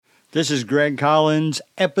This is Greg Collins,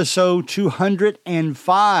 episode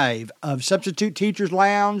 205 of Substitute Teachers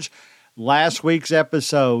Lounge. Last week's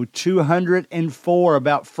episode, 204,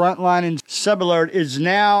 about Frontline and SubAlert, is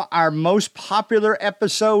now our most popular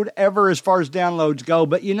episode ever as far as downloads go.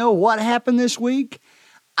 But you know what happened this week?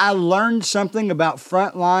 I learned something about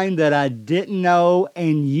Frontline that I didn't know,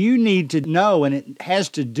 and you need to know, and it has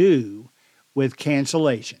to do with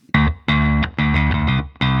cancellation.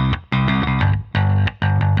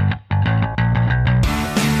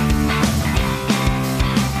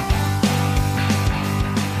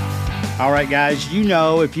 All right, guys, you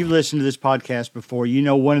know, if you've listened to this podcast before, you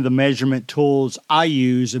know one of the measurement tools I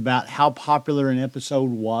use about how popular an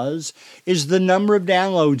episode was is the number of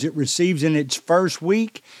downloads it receives in its first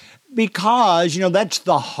week, because, you know, that's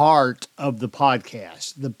the heart of the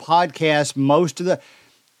podcast. The podcast, most of the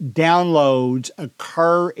downloads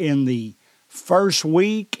occur in the first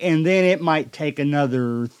week, and then it might take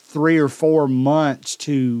another 3 or 4 months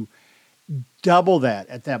to double that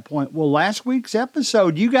at that point. Well, last week's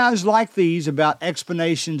episode, you guys like these about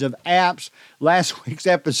explanations of apps. Last week's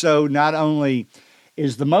episode not only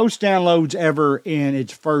is the most downloads ever in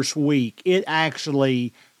its first week, it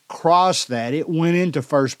actually crossed that. It went into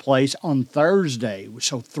first place on Thursday.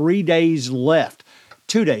 So 3 days left.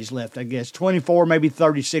 2 days left, I guess. 24, maybe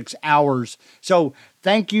 36 hours. So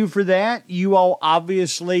thank you for that. You all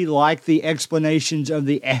obviously like the explanations of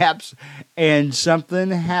the apps, and something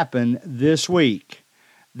happened this week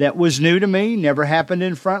that was new to me, never happened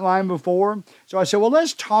in Frontline before. So I said, well,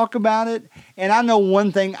 let's talk about it. And I know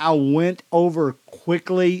one thing I went over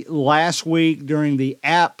quickly last week during the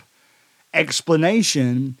app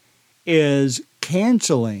explanation is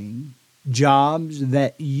canceling jobs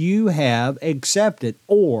that you have accepted,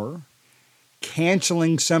 or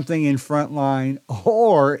canceling something in Frontline,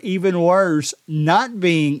 or even worse, not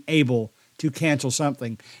being able to cancel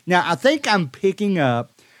something. Now, I think I'm picking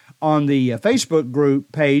up on the Facebook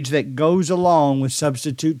group page that goes along with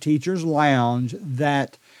Substitute Teachers Lounge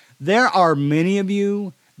that there are many of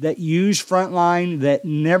you that use Frontline that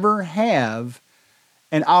never have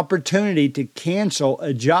an opportunity to cancel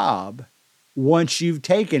a job once you've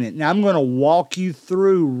taken it. Now, I'm going to walk you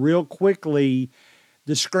through real quickly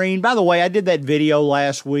the screen. By the way, I did that video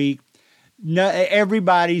last week. No,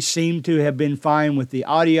 everybody seemed to have been fine with the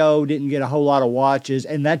audio, didn't get a whole lot of watches,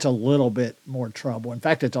 and that's a little bit more trouble. In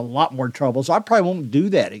fact, it's a lot more trouble, so I probably won't do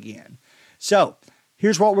that again. So,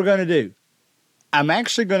 here's what we're going to do. I'm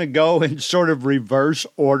actually going to go in sort of reverse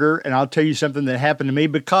order, and I'll tell you something that happened to me,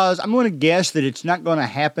 because I'm going to guess that it's not going to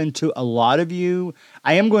happen to a lot of you.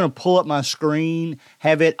 I am going to pull up my screen,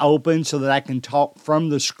 have it open so that I can talk from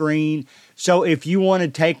the screen. So if you want to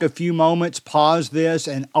take a few moments, pause this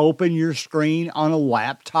and open your screen on a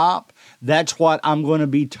laptop, that's what I'm going to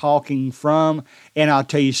be talking from, and I'll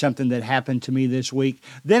tell you something that happened to me this week.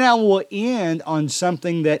 Then I will end on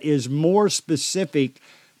something that is more specific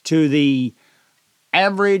to the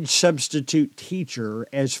average substitute teacher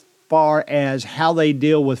as far as how they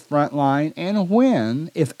deal with Frontline and when,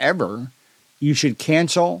 if ever, you should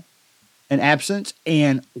cancel an absence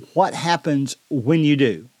and what happens when you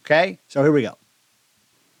do. Okay? So here we go.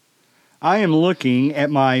 I am looking at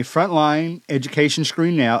my Frontline education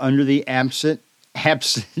screen now under the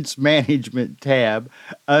absence management tab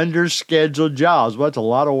under scheduled jobs. Well, that's a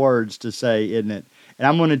lot of words to say, isn't it? And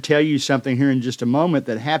I'm going to tell you something here in just a moment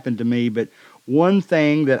that happened to me, but one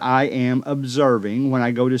thing that I am observing when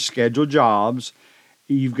I go to schedule jobs,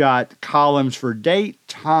 you've got columns for date,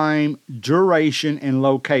 time, duration, and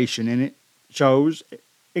location, and it shows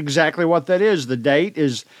exactly what that is. The date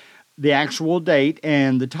is the actual date,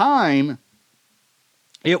 and the time,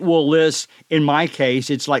 it will list, in my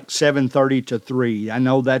case, it's like 7:30 to 3. I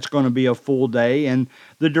know that's going to be a full day, and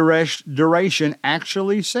the duration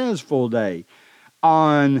actually says full day.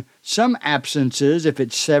 On some absences, if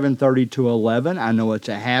it's 7:30 to 11, I know it's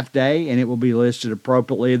a half day, and it will be listed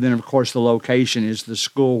appropriately. And then, of course, the location is the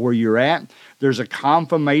school where you're at. There's a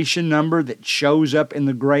confirmation number that shows up in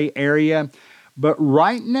the gray area. But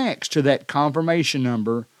right next to that confirmation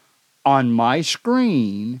number on my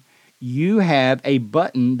screen, you have a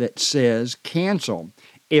button that says cancel.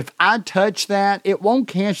 If I touch that, it won't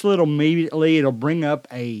cancel it immediately. It'll bring up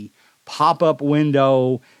a pop-up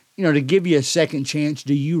window, you know, to give you a second chance.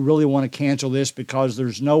 Do you really want to cancel this? Because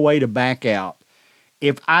there's no way to back out.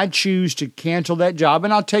 If I choose to cancel that job,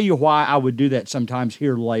 and I'll tell you why I would do that sometimes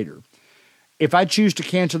here later. If I choose to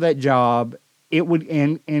cancel that job, it would,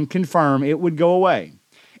 and confirm, it would go away.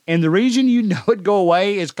 And the reason you know it'd go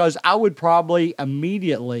away is because I would probably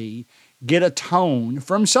immediately get a tone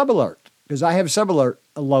from SubAlert, because I have SubAlert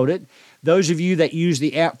loaded, Those of you that use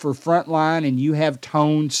the app for Frontline and you have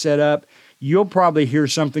tones set up, you'll probably hear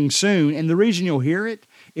something soon. And the reason you'll hear it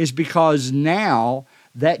is because now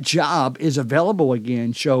that job is available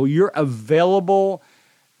again. So your available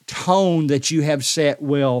tone that you have set,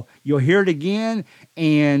 well, you'll hear it again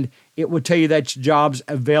and it will tell you that job's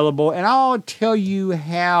available. And I'll tell you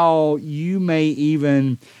how you may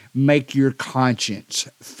even make your conscience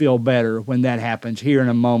feel better when that happens here in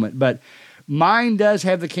a moment. But mine does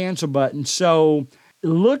have the cancel button. So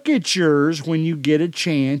look at yours when you get a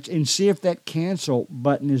chance and see if that cancel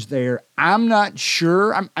button is there. I'm not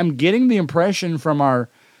sure. I'm getting the impression from our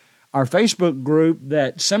Facebook group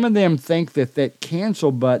that some of them think that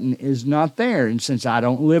cancel button is not there. And since I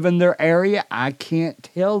don't live in their area, I can't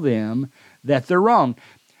tell them that they're wrong.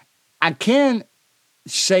 I can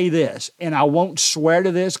say this, and I won't swear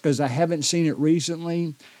to this because I haven't seen it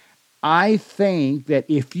recently. I think that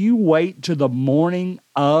if you wait to the morning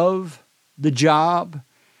of the job,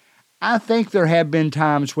 I think there have been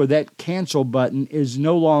times where that cancel button is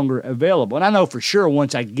no longer available. And I know for sure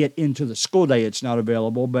once I get into the school day, it's not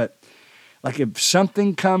available. But like if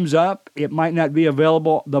something comes up, it might not be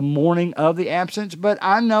available the morning of the absence. But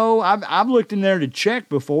I know I've looked in there to check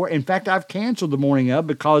before. In fact, I've canceled the morning of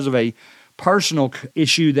because of a personal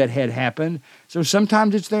issue that had happened. So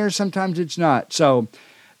sometimes it's there, sometimes it's not. So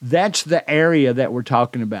that's the area that we're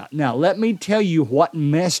talking about. Now, let me tell you what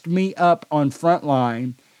messed me up on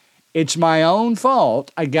Frontline. It's my own fault.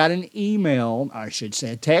 I got an email, I should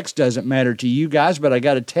say a text, doesn't matter to you guys, but I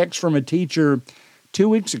got a text from a teacher 2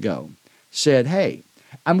 weeks ago. Said, hey,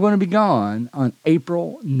 I'm going to be gone on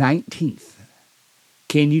April 19th.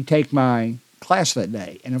 Can you take my class that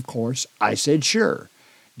day? And of course, I said, sure.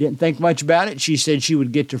 Didn't think much about it. She said she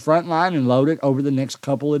would get to Frontline and load it over the next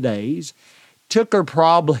couple of days. Took her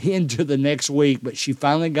probably into the next week, but she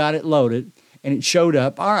finally got it loaded and it showed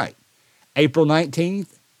up. All right, April 19th.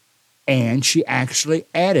 And she actually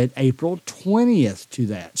added April 20th to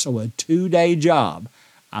that. So a 2-day job.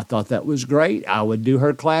 I thought that was great. I would do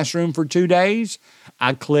her classroom for 2 days.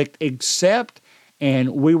 I clicked accept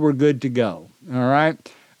and we were good to go. All right.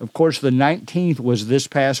 Of course, the 19th was this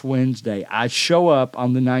past Wednesday. I show up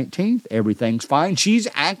on the 19th. Everything's fine. She's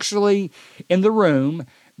actually in the room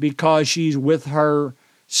because she's with her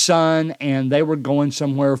son and they were going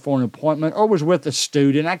somewhere for an appointment or was with a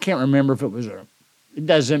student. I can't remember if it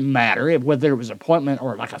doesn't matter whether it was an appointment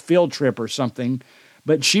or like a field trip or something.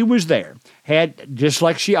 But she was there. Had, just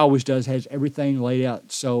like she always does, has everything laid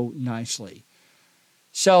out so nicely.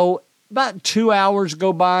 So about 2 hours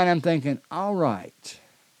go by and I'm thinking, all right.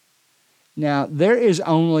 Now, there is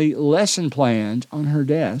only lesson plans on her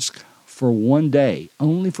desk for 1 day,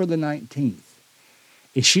 only for the 19th.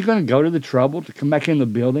 Is she going to go to the trouble to come back in the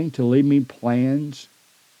building to leave me plans?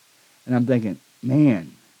 And I'm thinking,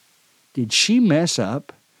 man, did she mess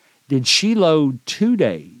up? Did she load 2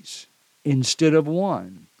 days instead of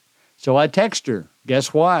 1? So I text her.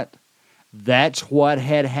 Guess what? That's what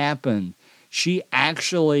had happened. She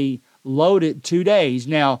actually loaded 2 days.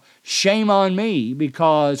 Now, shame on me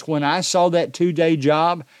because when I saw that 2-day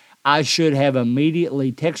job, I should have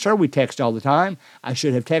immediately texted her. We text all the time. I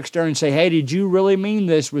should have texted her and say, hey, did you really mean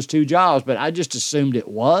this was 2 jobs? But I just assumed it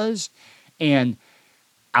was. And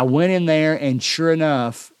I went in there and sure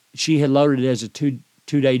enough, she had loaded it as a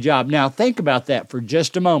two-day job. Now, think about that for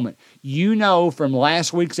just a moment. You know from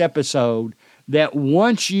last week's episode that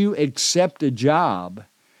once you accept a job,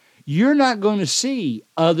 you're not going to see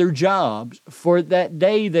other jobs for that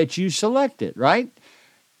day that you selected, right?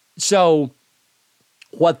 So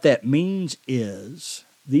what that means is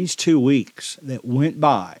these 2 weeks that went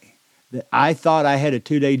by that I thought I had a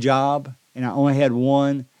 2-day job and I only had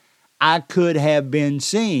 1, I could have been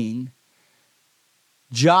seeing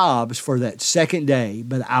jobs for that second day,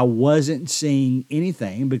 but I wasn't seeing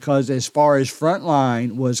anything because as far as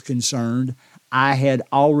Frontline was concerned, I had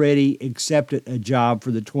already accepted a job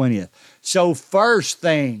for the 20th. So first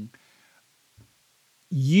thing,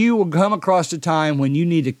 you will come across a time when you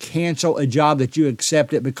need to cancel a job that you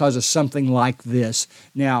accepted because of something like this.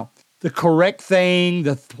 Now, the correct thing,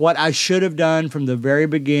 what I should have done from the very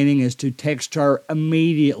beginning is to text her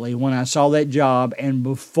immediately when I saw that job and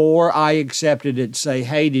before I accepted it, say,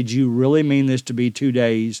 hey, did you really mean this to be 2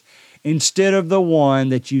 days instead of the 1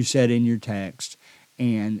 that you said in your text?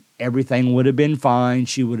 And everything would have been fine.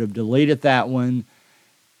 She would have deleted that one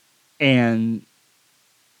and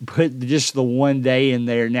put just the 1 day in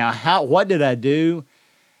there. Now, what did I do?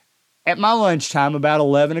 At my lunchtime, about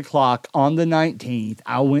 11 o'clock on the 19th,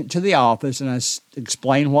 I went to the office and I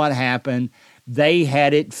explained what happened. They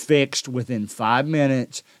had it fixed within 5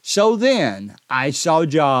 minutes. So then I saw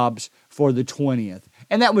jobs for the 20th.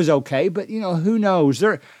 And that was okay, but, who knows?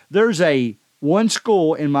 There's one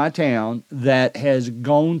school in my town that has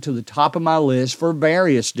gone to the top of my list for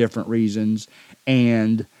various different reasons,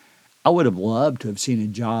 and I would have loved to have seen a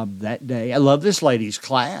job that day. I love this lady's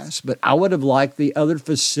class, but I would have liked the other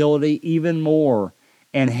facility even more.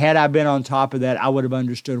 And had I been on top of that, I would have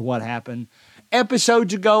understood what happened.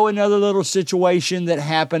 Episodes ago, another little situation that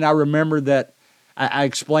happened, I remember that I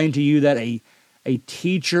explained to you that a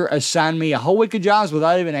teacher assigned me a whole week of jobs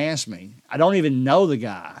without even asking me. I don't even know the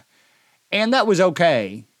guy. And that was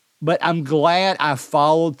okay, but I'm glad I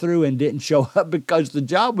followed through and didn't show up because the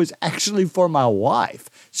job was actually for my wife.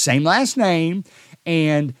 Same last name,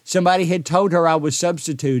 and somebody had told her I was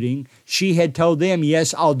substituting. She had told them,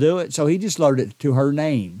 yes, I'll do it, so he just loaded it to her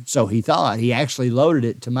name. So he thought he actually loaded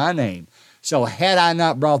it to my name. So had I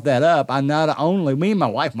not brought that up, me and my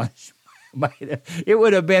wife it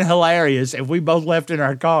would have been hilarious if we both left in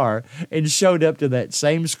our car and showed up to that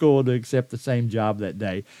same school to accept the same job that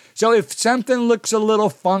day. So if something looks a little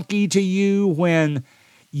funky to you when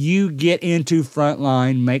you get into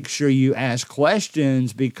Frontline, make sure you ask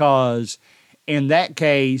questions, because in that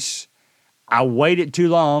case, I waited too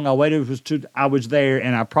long. I was there,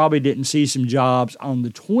 and I probably didn't see some jobs on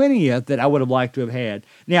the 20th that I would have liked to have had.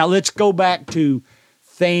 Now, let's go back to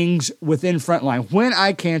things within Frontline. When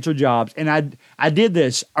I cancel jobs, and I did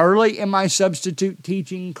this early in my substitute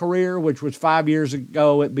teaching career, which was 5 years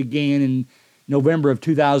ago. It began in November of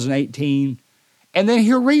 2018. And then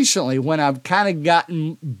here recently, when I've kind of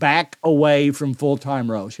gotten back away from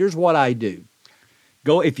full-time roles, here's what I do.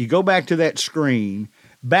 If you go back to that screen,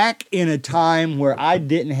 back in a time where I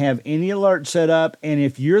didn't have any alerts set up, and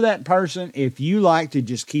if you're that person, if you like to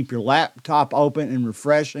just keep your laptop open and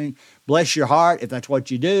refreshing, bless your heart, if that's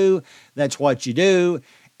what you do, that's what you do.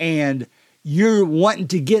 And you're wanting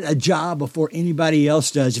to get a job before anybody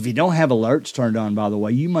else does. If you don't have alerts turned on, by the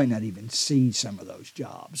way, you might not even see some of those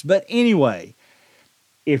jobs. But anyway,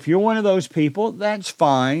 if you're one of those people, that's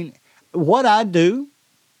fine. What I do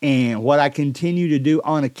and what I continue to do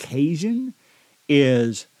on occasion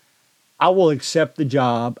is I will accept the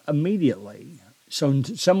job immediately so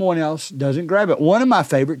someone else doesn't grab it. One of my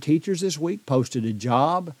favorite teachers this week posted a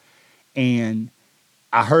job, and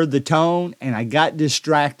I heard the tone and I got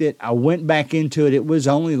distracted. I went back into it. It was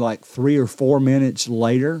only like 3 or 4 minutes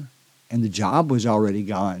later, and the job was already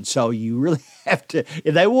gone. So you really have to,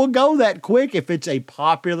 they will go that quick if it's a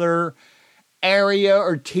popular area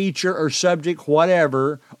or teacher or subject,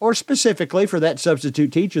 whatever, or specifically for that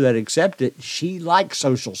substitute teacher that accepted it, she likes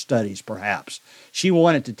social studies perhaps. She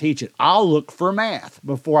wanted to teach it. I'll look for math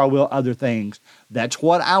before I will other things. That's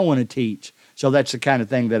what I want to teach. So that's the kind of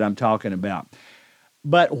thing that I'm talking about.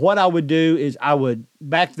 But what I would do is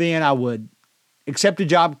back then I would accept a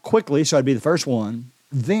job quickly, so I'd be the first one.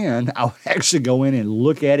 Then I would actually go in and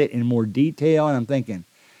look at it in more detail, and I'm thinking,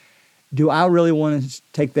 do I really want to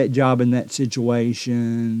take that job in that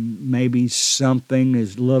situation? Maybe something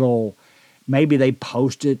is maybe they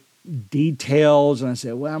posted details, and I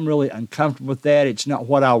said, well, I'm really uncomfortable with that. It's not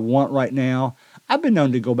what I want right now. I've been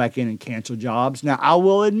known to go back in and cancel jobs. Now, I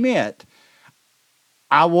will admit,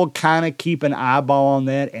 I will kind of keep an eyeball on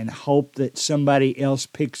that and hope that somebody else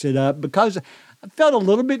picks it up, because I felt a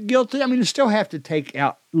little bit guilty. I mean, you still have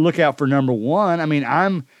to look out for number one. I mean,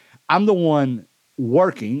 I'm the one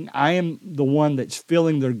working. I am the one that's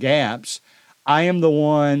filling their gaps. I am the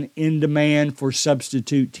one in demand for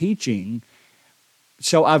substitute teaching.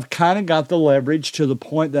 So I've kind of got the leverage to the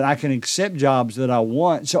point that I can accept jobs that I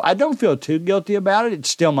want. So I don't feel too guilty about it. It's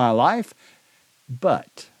still my life.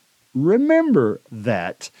 But remember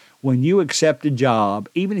that when you accept a job,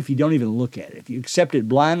 even if you don't even look at it, if you accept it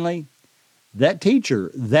blindly, that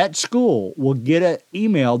teacher, that school will get an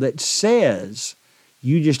email that says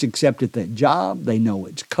you just accepted that job. They know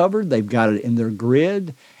it's covered. They've got it in their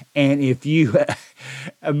grid. And if you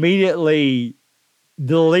immediately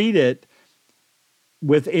delete it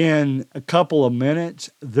within a couple of minutes,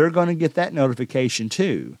 they're going to get that notification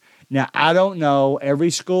too. Now, I don't know. Every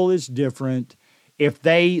school is different. If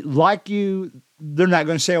they like you, they're not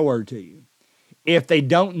going to say a word to you. If they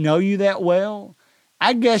don't know you that well,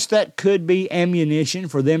 I guess that could be ammunition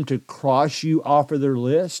for them to cross you off of their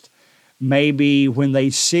list. Maybe when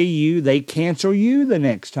they see you, they cancel you the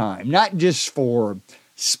next time. Not just for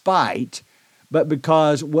spite, but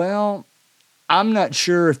because, well, I'm not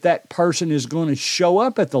sure if that person is going to show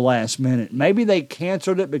up at the last minute. Maybe they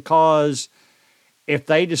canceled it because if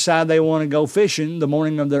they decide they want to go fishing the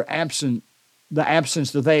morning of the absence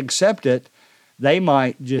that they accept it, they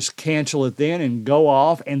might just cancel it then and go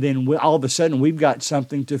off, and then all of a sudden we've got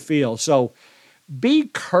something to fill. So be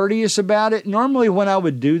courteous about it. Normally when I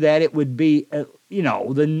would do that, it would be,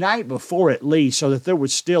 the night before at least, so that there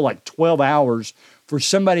was still like 12 hours for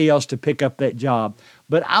somebody else to pick up that job.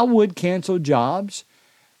 But I would cancel jobs.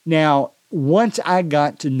 Now, once I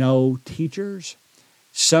got to know teachers,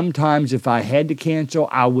 sometimes if I had to cancel,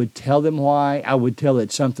 I would tell them why. I would tell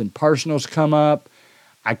that something personal's come up.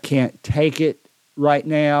 I can't take it right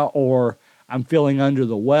now, or I'm feeling under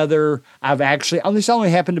the weather. This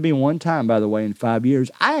only happened to me one time, by the way, in 5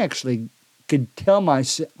 years. I actually could tell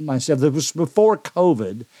myself, that was before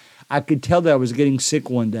COVID, I could tell that I was getting sick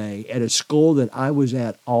one day at a school that I was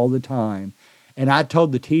at all the time. And I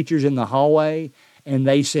told the teachers in the hallway, and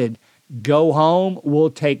they said, go home, we'll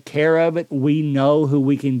take care of it. We know who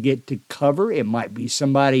we can get to cover. It might be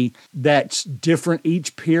somebody that's different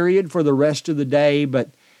each period for the rest of the day, but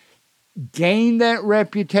gain that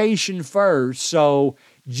reputation first. So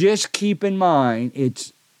just keep in mind,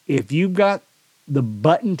 if you've got the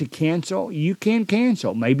button to cancel, you can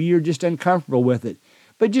cancel. Maybe you're just uncomfortable with it.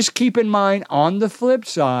 But just keep in mind, on the flip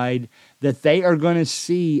side, that they are going to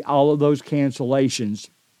see all of those cancellations.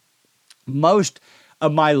 Most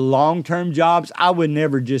of my long-term jobs, I would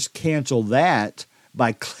never just cancel that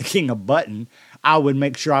by clicking a button. I would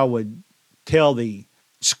make sure I would tell the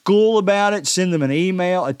school about it, send them an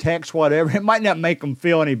email, a text, whatever. It might not make them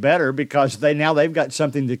feel any better because they've got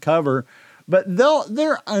something to cover, but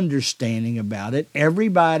they're understanding about it.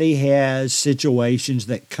 Everybody has situations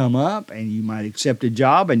that come up, and you might accept a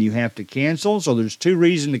job and you have to cancel. So there's two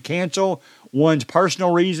reasons to cancel. One's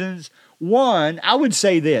personal reasons. One, I would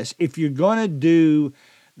say this: if you're going to do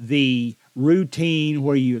the routine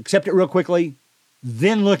where you accept it real quickly,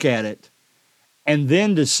 then look at it, and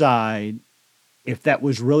then decide if that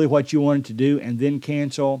was really what you wanted to do, and then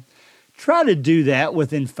cancel. Try to do that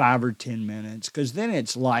within 5 or 10 minutes, because then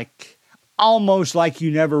it's almost like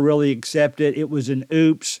you never really accept it. It was an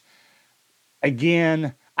oops.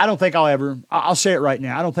 Again, I don't think I'll say it right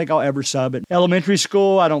now, I don't think I'll ever sub at elementary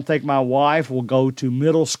school. I don't think my wife will go to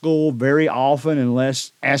middle school very often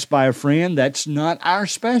unless asked by a friend. That's not our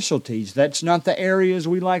specialties. That's not the areas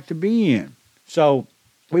we like to be in. So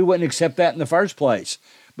we wouldn't accept that in the first place.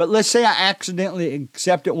 But let's say I accidentally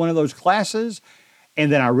accepted one of those classes,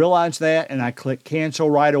 and then I realize that, and I click cancel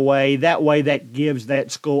right away. That way, that gives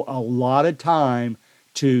that school a lot of time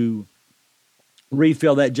to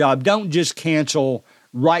refill that job. Don't just cancel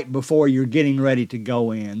right before you're getting ready to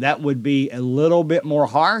go in. That would be a little bit more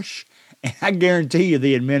harsh, and I guarantee you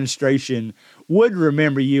the administration would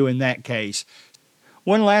remember you in that case.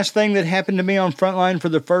 One last thing that happened to me on Frontline for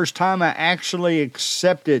the first time, I actually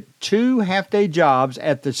accepted 2 half-day jobs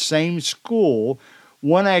at the same school.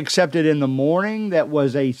 One I accepted in the morning, that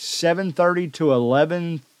was a 7:30 to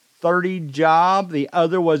 11:30 job. The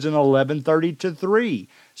other was an 11:30 to 3.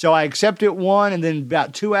 So I accepted one, and then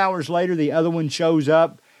about 2 hours later, the other one shows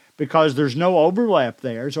up because there's no overlap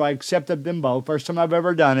there. So I accepted them both. First time I've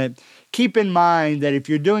ever done it. Keep in mind that if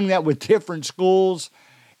you're doing that with different schools,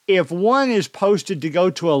 if one is posted to go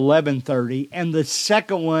to 11:30 and the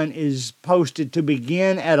second one is posted to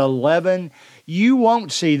begin at 11, you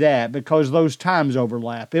won't see that because those times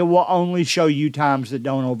overlap. It will only show you times that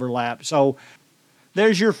don't overlap. So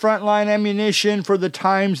there's your Frontline ammunition for the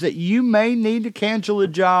times that you may need to cancel a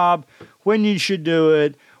job, when you should do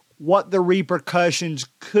it, what the repercussions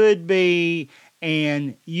could be,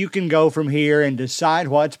 and you can go from here and decide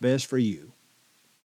what's best for you.